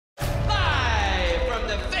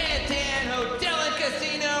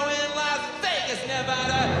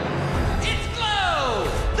Nevada, it's Glow,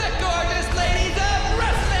 the gorgeous ladies of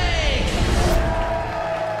wrestling!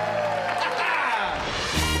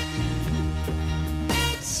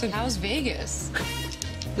 So how's Vegas?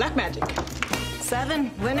 Black magic.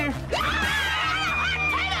 7, winner.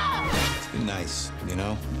 It's been nice, you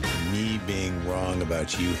know? Me being wrong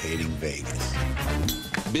about you hating Vegas.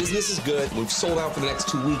 Business is good. We've sold out for the next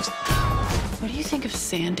 2 weeks. What do you think of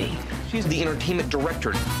Sandy? She's the entertainment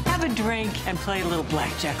director. Have a drink and play a little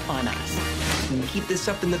blackjack on us. We keep this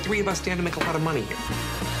up, and the three of us stand to make a lot of money here.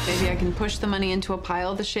 Maybe I can push the money into a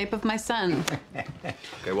pile the shape of my son.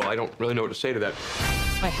 Okay, well, I don't really know what to say to that.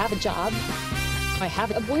 I have a job. I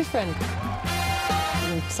have a boyfriend.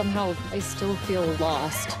 And somehow I still feel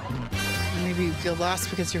lost. Maybe you feel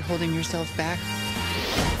lost because you're holding yourself back.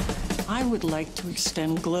 I would like to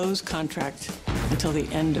extend Glow's contract until the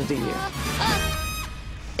end of the year.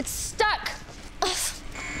 It's stuck.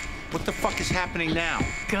 What the fuck is happening now?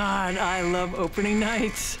 God, I love opening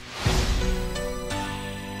nights.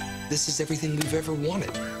 This is everything we've ever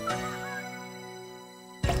wanted.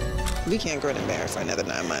 We can't grin and bear for another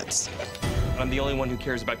 9 months. I'm the only one who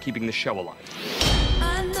cares about keeping the show alive.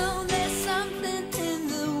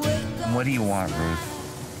 What do you want,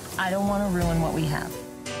 Ruth? I don't want to ruin what we have.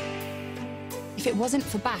 If it wasn't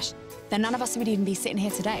for Bash, then none of us would even be sitting here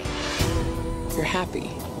today. You're happy,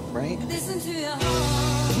 right?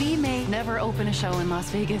 We may never open a show in Las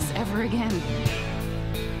Vegas ever again.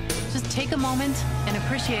 Just take a moment and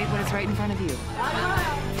appreciate what is right in front of you.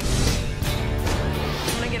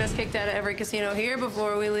 Want to get us kicked out of every casino here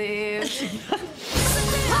before we leave?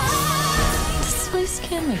 This place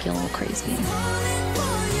can make you a little crazy.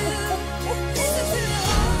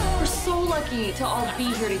 We're so lucky to all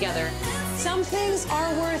be here together. Some things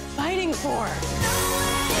are worth fighting for.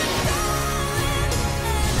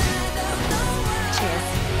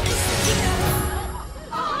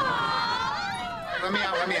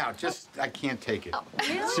 Let me out. Just, I can't take it.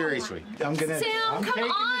 Seriously. I'm Sam, come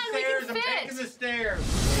on, we can fit. I'm taking the stairs.